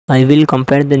I will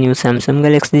compare the new Samsung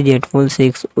Galaxy Z Fold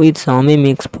 6 with Xiaomi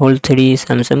Mix Fold 3.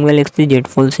 Samsung Galaxy Z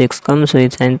Fold 6 comes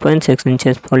with 9.6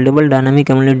 inches foldable dynamic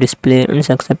AMOLED display and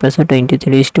success ratio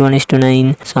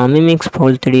 23:1:9. Xiaomi Mix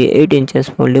Fold 3 8 inches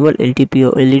foldable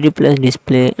LTPO LED plus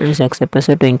display and success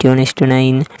ratio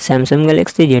 21:9. Samsung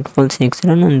Galaxy Z Fold 6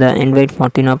 run on the Android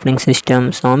 14 operating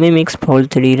system. Xiaomi Mix Fold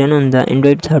 3 run on the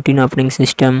Android 13 operating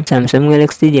system. Samsung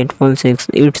Galaxy Z Fold 6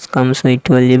 it comes with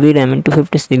 12GB RAM and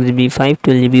 256GB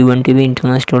 512GB 1TB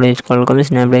internal storage. Qualcomm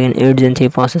Snapdragon 8 Gen 3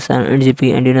 processor, 8GB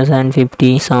Adreno 750.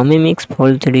 Xiaomi Mix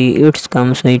Fold 3 it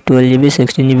comes with 12GB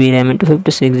 16GB RAM and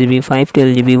 256GB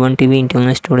 512GB 1TB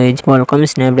internal storage. Qualcomm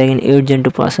Snapdragon 8 Gen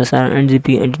 2 processor,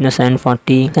 8GB Adreno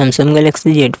 740. Samsung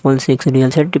Galaxy Z Fold 6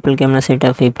 real set triple camera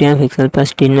setup 50MP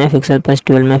plus 10MP plus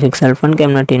 12MP front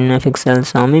camera 10MP.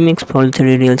 Xiaomi Mix Fold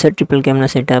 3 real set triple camera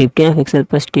setup 50MP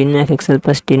plus 10MP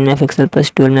plus 10MP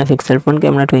plus 12MP front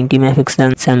camera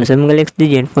 20MP. Samsung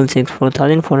Galaxy Z Fold 6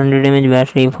 4400 mAh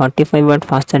battery 45W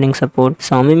fast charging support.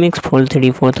 Xiaomi Mix Fold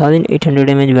 3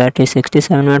 4800 mAh battery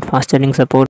 67W fast charging support.